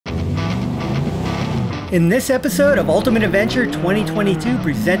In this episode of Ultimate Adventure 2022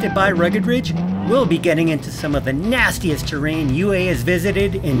 presented by Rugged Ridge, we'll be getting into some of the nastiest terrain UA has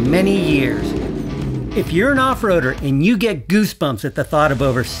visited in many years. If you're an off-roader and you get goosebumps at the thought of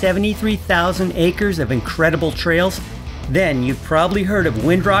over 73,000 acres of incredible trails, then you've probably heard of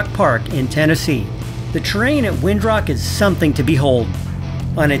Windrock Park in Tennessee. The terrain at Windrock is something to behold.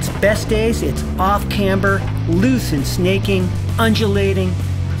 On its best days, it's off-camber, loose and snaking, undulating,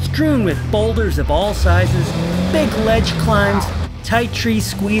 strewn with boulders of all sizes, big ledge climbs, tight tree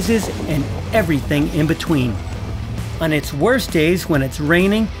squeezes, and everything in between. On its worst days, when it's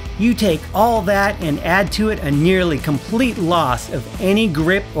raining, you take all that and add to it a nearly complete loss of any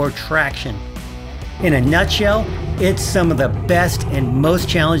grip or traction. In a nutshell, it's some of the best and most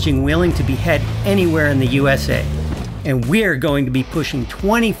challenging wheeling to be had anywhere in the USA. And we're going to be pushing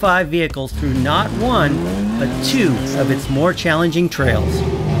 25 vehicles through not one, but two of its more challenging trails.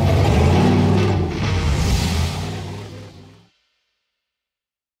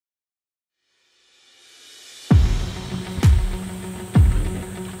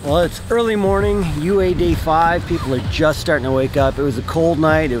 Well, it's early morning, UA day 5. People are just starting to wake up. It was a cold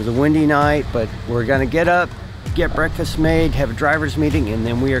night, it was a windy night, but we're gonna get up, get breakfast made, have a driver's meeting, and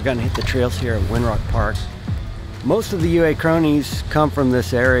then we are gonna hit the trails here at Windrock Park. Most of the UA cronies come from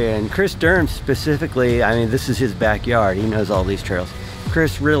this area, and Chris Durham specifically, I mean, this is his backyard. He knows all these trails.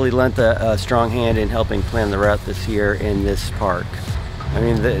 Chris really lent a strong hand in helping plan the route this year in this park. I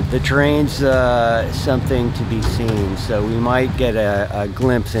mean, the terrain's something to be seen, so we might get a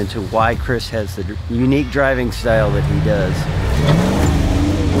glimpse into why Chris has the unique driving style that he does.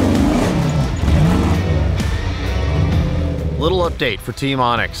 Little update for Team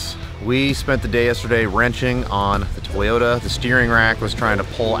Onyx. We spent the day yesterday wrenching on the Toyota. The steering rack was trying to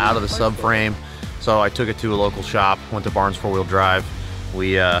pull out of the subframe, so I took it to a local shop, went to Barnes 4-Wheel Drive.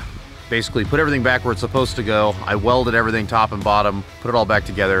 We basically put everything back where it's supposed to go. I welded everything top and bottom, put it all back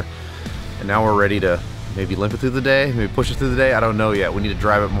together, and now we're ready to maybe limp it through the day, maybe push it through the day. I don't know yet. We need to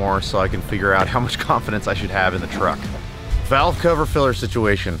drive it more so I can figure out how much confidence I should have in the truck. Valve cover filler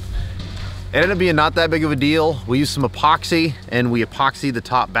situation. It ended up being not that big of a deal. We used some epoxy and we epoxied the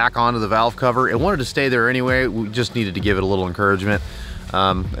top back onto the valve cover. It wanted to stay there anyway. We just needed to give it a little encouragement,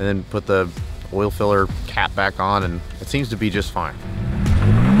 and then put the oil filler cap back on, and it seems to be just fine.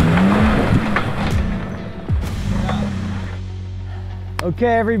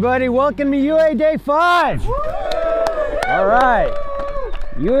 Okay, everybody, welcome to UA Day 5. Woo! All right,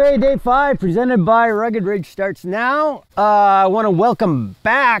 UA Day 5 presented by Rugged Ridge starts now. I want to welcome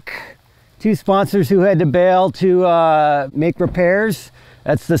back two sponsors who had to bail to make repairs.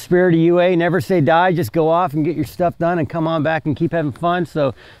 That's the spirit of UA, never say die, just go off and get your stuff done and come on back and keep having fun.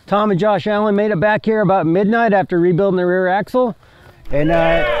 So Tom and Josh Allen made it back here about midnight after rebuilding the rear axle. And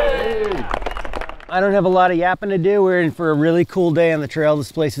I don't have a lot of yapping to do. We're in for a really cool day on the trail.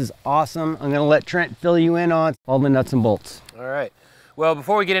 This place is awesome. I'm gonna let Trent fill you in on all the nuts and bolts. All right. Well,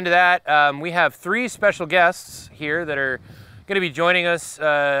 before we get into that, we have 3 special guests here that are gonna be joining us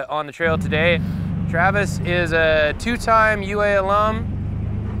on the trail today. Travis is a 2-time UA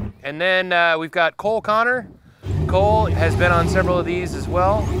alum. And then we've got Cole Connor. Cole has been on several of these as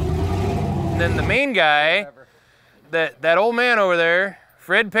well. And then the main guy, that old man over there,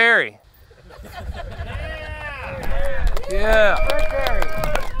 Fred Perry. Yeah.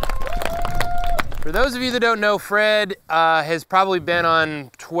 For those of you that don't know, Fred has probably been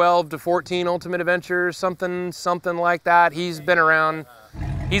on 12 to 14 Ultimate Adventures, something like that. He's been around.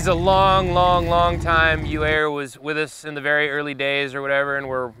 He's a long time UAer, was with us in the very early days or whatever, and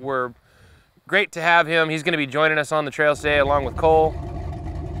we're great to have him. He's going to be joining us on the trails today along with Cole.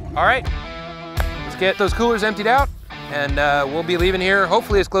 All right, let's get those coolers emptied out, and we'll be leaving here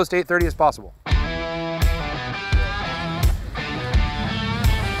hopefully as close to 8:30 as possible.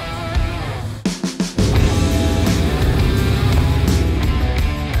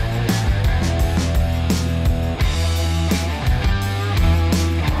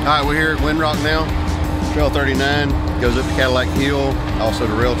 All right, we're here at Windrock now. Trail 39 goes up to Cadillac Hill, also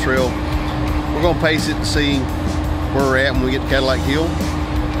the rail trail. We're gonna pace it to see where we're at when we get to Cadillac Hill,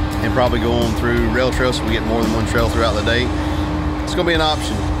 and probably go on through rail trail so we get more than one trail throughout the day. It's gonna be an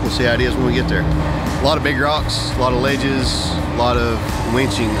option. We'll see how it is when we get there. A lot of big rocks, a lot of ledges, a lot of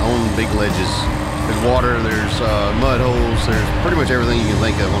winching on big ledges. There's water, there's mud holes, there's pretty much everything you can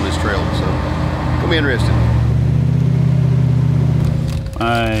think of on this trail, so it's gonna be interesting.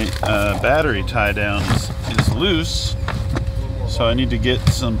 My battery tie down is loose, so I need to get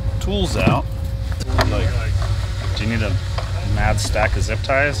some tools out. Like, do you need a mad stack of zip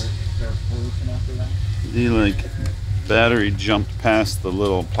ties? The battery jumped past the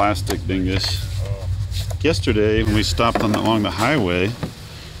little plastic dingus. yesterday when we stopped along the highway,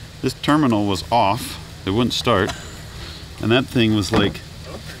 this terminal was off. It wouldn't start. And that thing was like,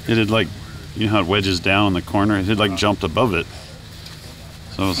 it had like, you know how it wedges down in the corner? It had like jumped above it.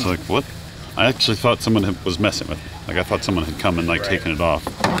 So I was like, what? I actually thought someone was messing with it. Like I thought someone had come and like taken it off.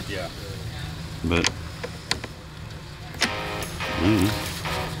 Yeah. But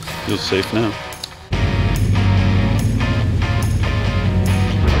feels safe now.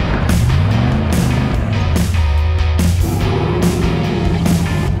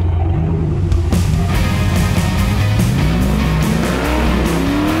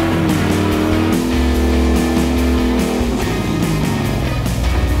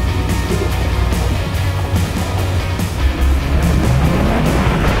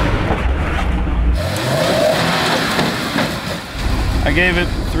 I gave it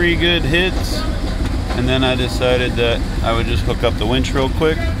 3 good hits, and then I decided that I would just hook up the winch real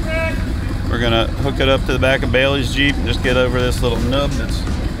quick. We're gonna hook it up to the back of Bailey's Jeep and just get over this little nub that's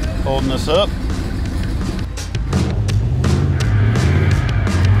holding us up.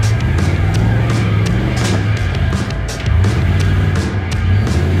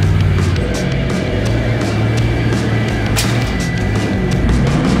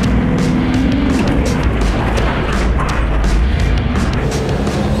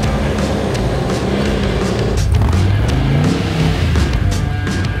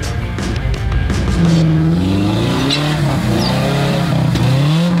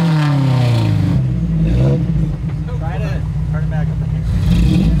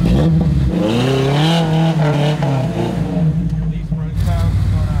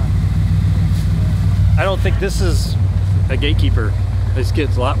 I don't think this is a gatekeeper. This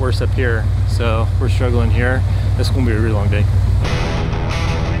gets a lot worse up here, so we're struggling here. This is going to be a really long day.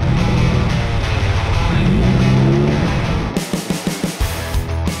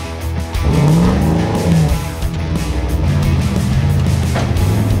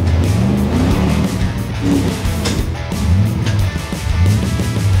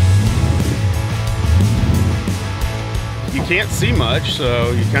 You can't see much,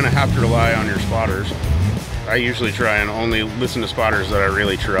 so you kind of have to rely on your spotters. I usually try and only listen to spotters that I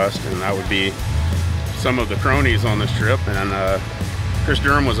really trust, and that would be some of the cronies on this trip. And Chris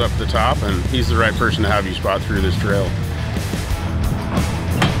Durham was up at the top, and he's the right person to have you spot through this trail.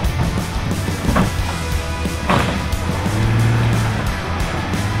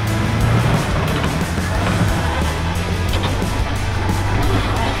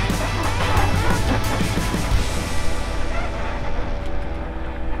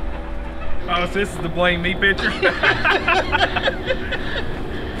 Oh, so this is the blame me picture? Incident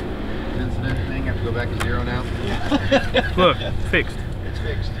thing, have to go back to 0 now. Look, fixed. It's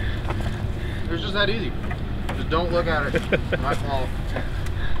fixed. It was just that easy. Just don't look at it. My fault.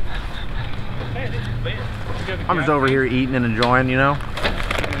 I'm just over here eating and enjoying, you know.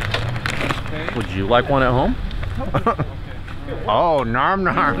 Would you like one at home? Oh, narm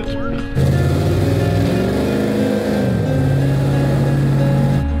narm.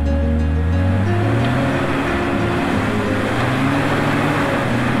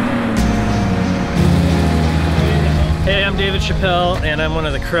 Hey, I'm David Chappelle, and I'm one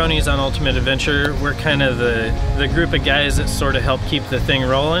of the cronies on Ultimate Adventure. We're kind of the group of guys that sort of help keep the thing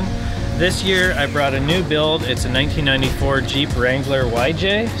rolling. This year, I brought a new build. It's a 1994 Jeep Wrangler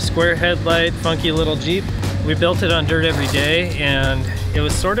YJ, square headlight, funky little Jeep. We built it on dirt every day, and it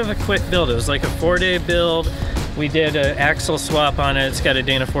was sort of a quick build. It was like a 4-day build. We did an axle swap on it. It's got a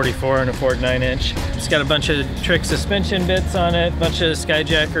Dana 44 and a Ford 9-inch. It's got a bunch of trick suspension bits on it, a bunch of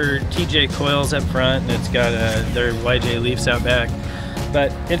Skyjacker TJ coils up front, and it's got their YJ leafs out back.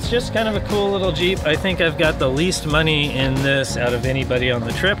 But it's just kind of a cool little Jeep. I think I've got the least money in this out of anybody on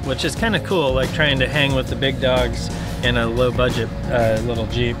the trip, which is kind of cool, like trying to hang with the big dogs in a low budget little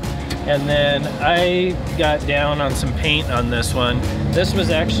Jeep. And then I got down on some paint on this one. This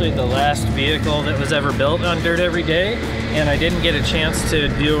was actually the last vehicle that was ever built on dirt every day, and I didn't get a chance to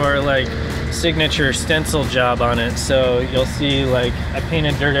do our like signature stencil job on it. So you'll see like I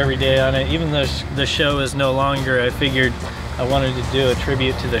painted dirt every day on it. Even though the show is no longer, I figured I wanted to do a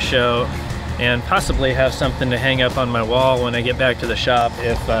tribute to the show and possibly have something to hang up on my wall when I get back to the shop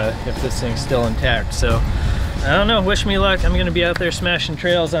if this thing's still intact. So I don't know, wish me luck. I'm gonna be out there smashing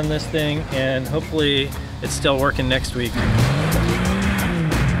trails on this thing, and hopefully it's still working next week.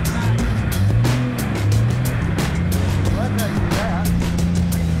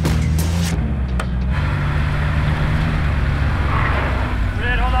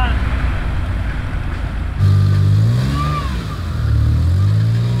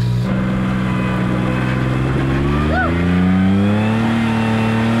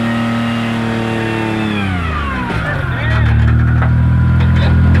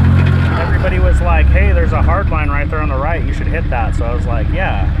 there's a hard line right there on the right. You should hit that. So I was like,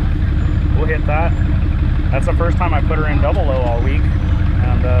 yeah, we'll hit that. That's the first time I put her in double low all week.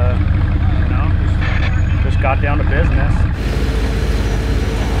 And, you know, just got down to business.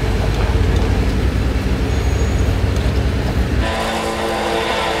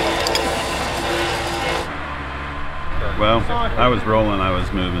 Well, I was rolling, I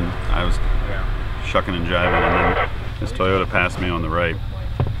was moving, I was shucking and jiving, and then this Toyota passed me on the right.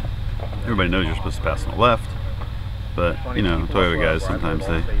 Everybody knows you're supposed to pass on the left, but you know, Toyota guys, sometimes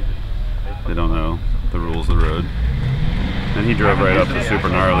they don't know the rules of the road. And he drove right up the super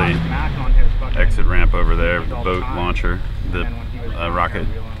gnarly exit ramp over there, the boat launcher, the rocket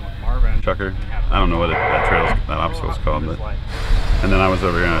chucker. I don't know what that obstacle's called, but. And then I was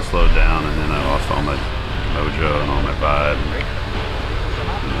over here and I slowed down, and then I lost all my mojo and all my vibe.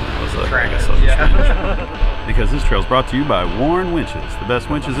 And I was like, I guess I'll just finish. Because this trail is brought to you by Warren Winches, the best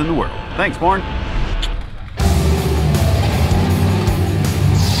winches in the world. Thanks, Warren.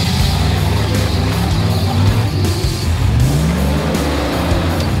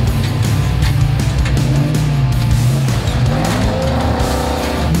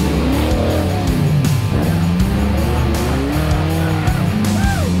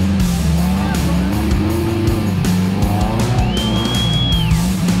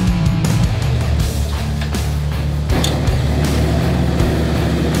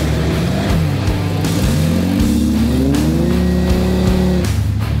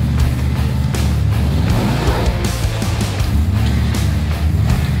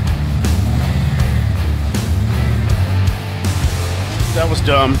 That was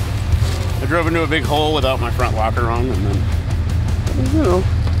dumb. I drove into a big hole without my front locker on, and then, you know,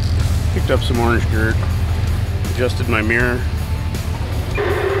 picked up some orange dirt, adjusted my mirror.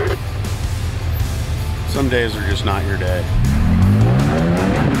 Some days are just not your day.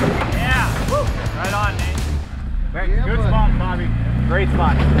 Yeah, woo. Right on, Nate. Very good spot, Bobby. Great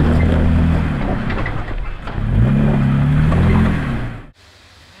spot.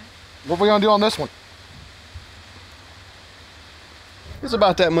 What are we gonna do on this one? It's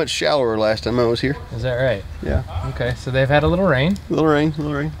about that much shallower last time I was here. Is that right? Yeah. Okay, so they've had a little rain. Little rain,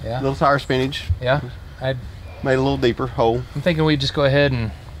 little rain. Yeah. Little tire spinach. Yeah. Made a little deeper hole. I'm thinking we just go ahead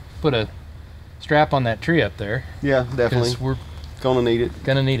and put a strap on that tree up there. Yeah, definitely. We're gonna need it.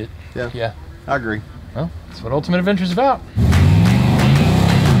 gonna need it. Yeah. Yeah. I agree. Well, that's what Ultimate Adventure's about.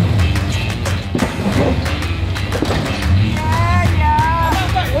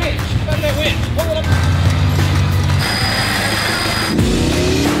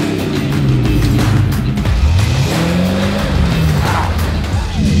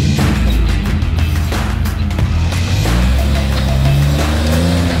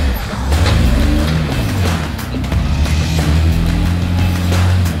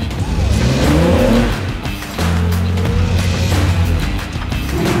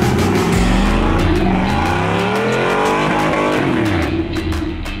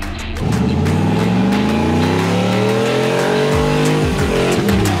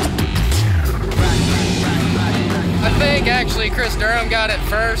 Chris Durham got it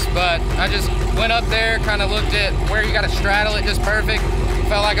first, but I just went up there, kind of looked at where you got to straddle it just perfect.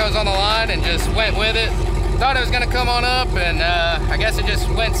 Felt like I was on the line and just went with it. Thought it was gonna come on up, and I guess it just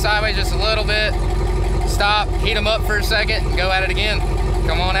went sideways just a little bit. Stop, heat them up for a second, and go at it again.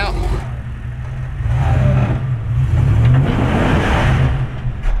 Come on out.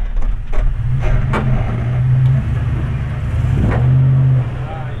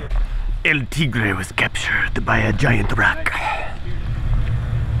 El Tigre was captured by a giant rock.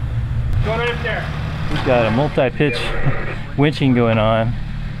 Go right up there. We've got a multi-pitch winching going on.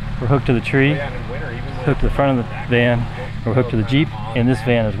 We're hooked to the tree, hooked to the front of the van, we're hooked to the Jeep and this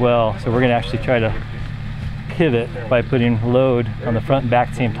van as well. So we're gonna actually try to pivot by putting load on the front and back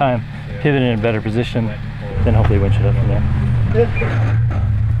at the same time, pivot in a better position, then hopefully winch it up from there.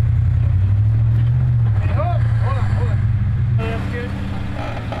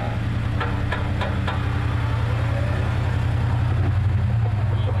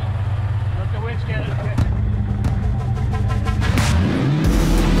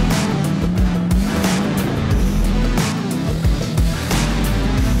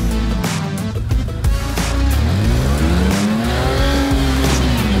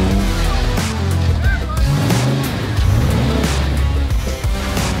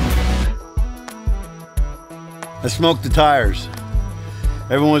 I smoked the tires.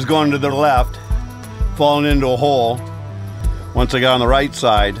 Everyone was going to the left, falling into a hole. Once I got on the right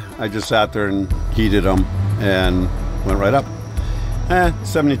side, I just sat there and heated them and went right up.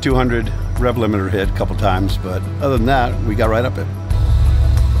 7,200 rev limiter hit a couple times, but other than that, we got right up it.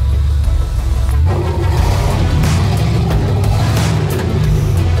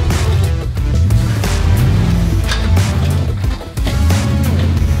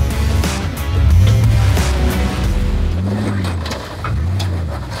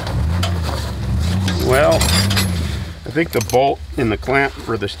 I think the bolt in the clamp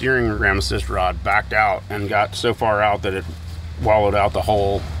for the steering ram assist rod backed out and got so far out that it wallowed out the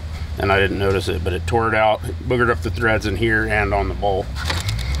hole, and I didn't notice it, but it tore it out, boogered up the threads in here and on the bolt.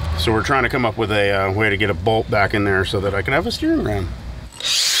 So we're trying to come up with a way to get a bolt back in there so that I can have a steering ram.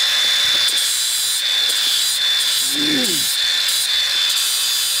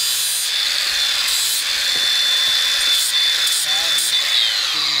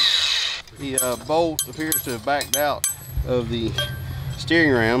 The bolt appears to have backed out of the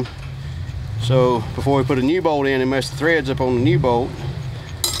steering ram. So before we put a new bolt in and mess the threads up on the new bolt,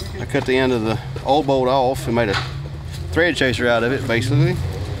 I cut the end of the old bolt off and made a thread chaser out of it, basically.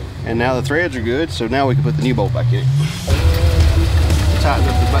 And now the threads are good, so now we can put the new bolt back in it. Tighten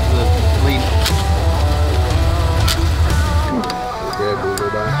up the lead. Grab, we'll go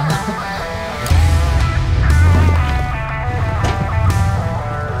back.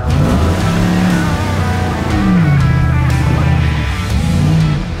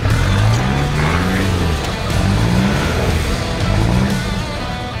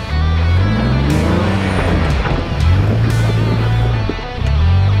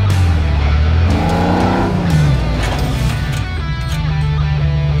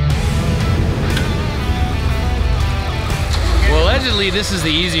 Allegedly, this is the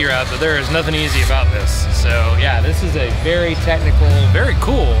easy route, but there is nothing easy about this. So yeah, this is a very technical, very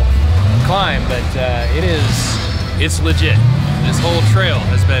cool climb, but it's legit. This whole trail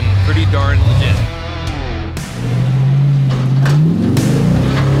has been pretty darn legit.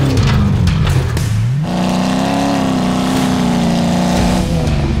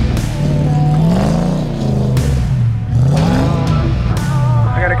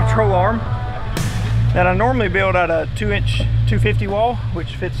 I got a control arm that I normally build out a 2-inch 250 wall,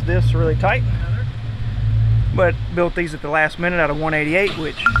 which fits this really tight, but built these at the last minute out of 188,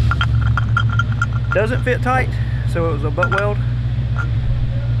 which doesn't fit tight, so it was a butt weld,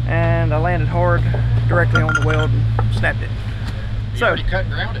 and I landed hard directly on the weld and snapped it. So already cut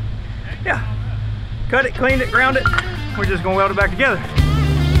and ground it? Yeah, cut it, cleaned it, ground it. We're just gonna weld it back together.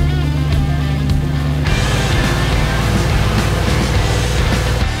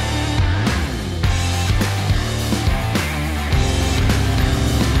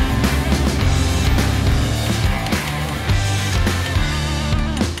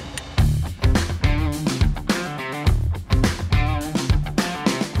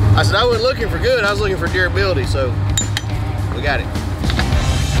 I said I wasn't looking for good, I was looking for durability, so we got it.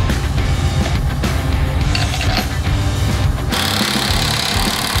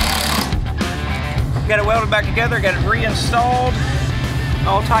 Got it welded back together, got it reinstalled,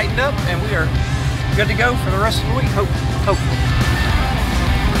 all tightened up, and we are good to go for the rest of the week, hopefully.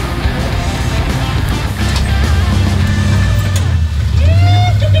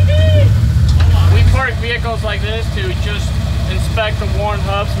 We park vehicles like this to just inspect the worn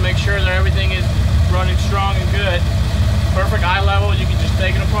hubs and make sure that everything is running strong and good. Perfect eye level, you can just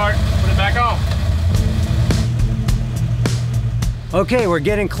take it apart, put it back on. Okay, we're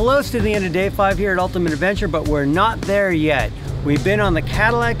getting close to the end of day 5 here at Ultimate Adventure, but we're not there yet. We've been on the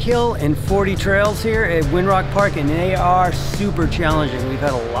Cadillac Hill and 40 trails here at Windrock Park, and they are super challenging. We've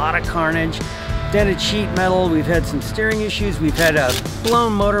had a lot of carnage, dented sheet metal, we've had some steering issues, we've had a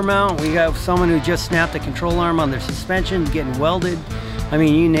blown motor mount, we got someone who just snapped the control arm on their suspension getting welded. I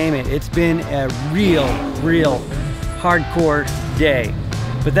mean, you name it. It's been a real hardcore day.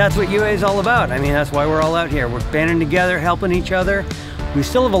 But that's what UA is all about. I mean, that's why we're all out here. We're banding together, helping each other. We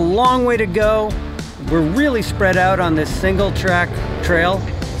still have a long way to go. We're really spread out on this single track trail.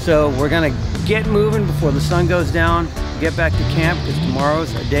 So we're gonna get moving before the sun goes down, get back to camp, because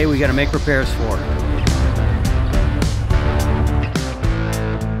tomorrow's a day we gotta make repairs for.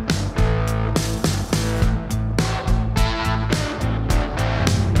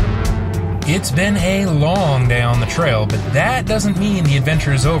 It's been a long day on the trail, but that doesn't mean the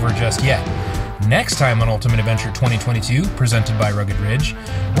adventure is over just yet. Next time on Ultimate Adventure 2022, presented by Rugged Ridge,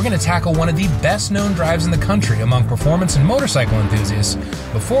 we're going to tackle one of the best known drives in the country among performance and motorcycle enthusiasts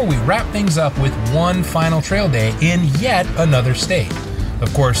before we wrap things up with one final trail day in yet another state.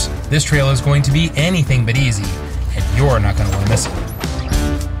 Of course, this trail is going to be anything but easy, and you're not going to want to miss it.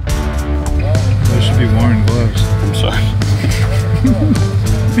 Those should be wearing gloves. I'm sorry.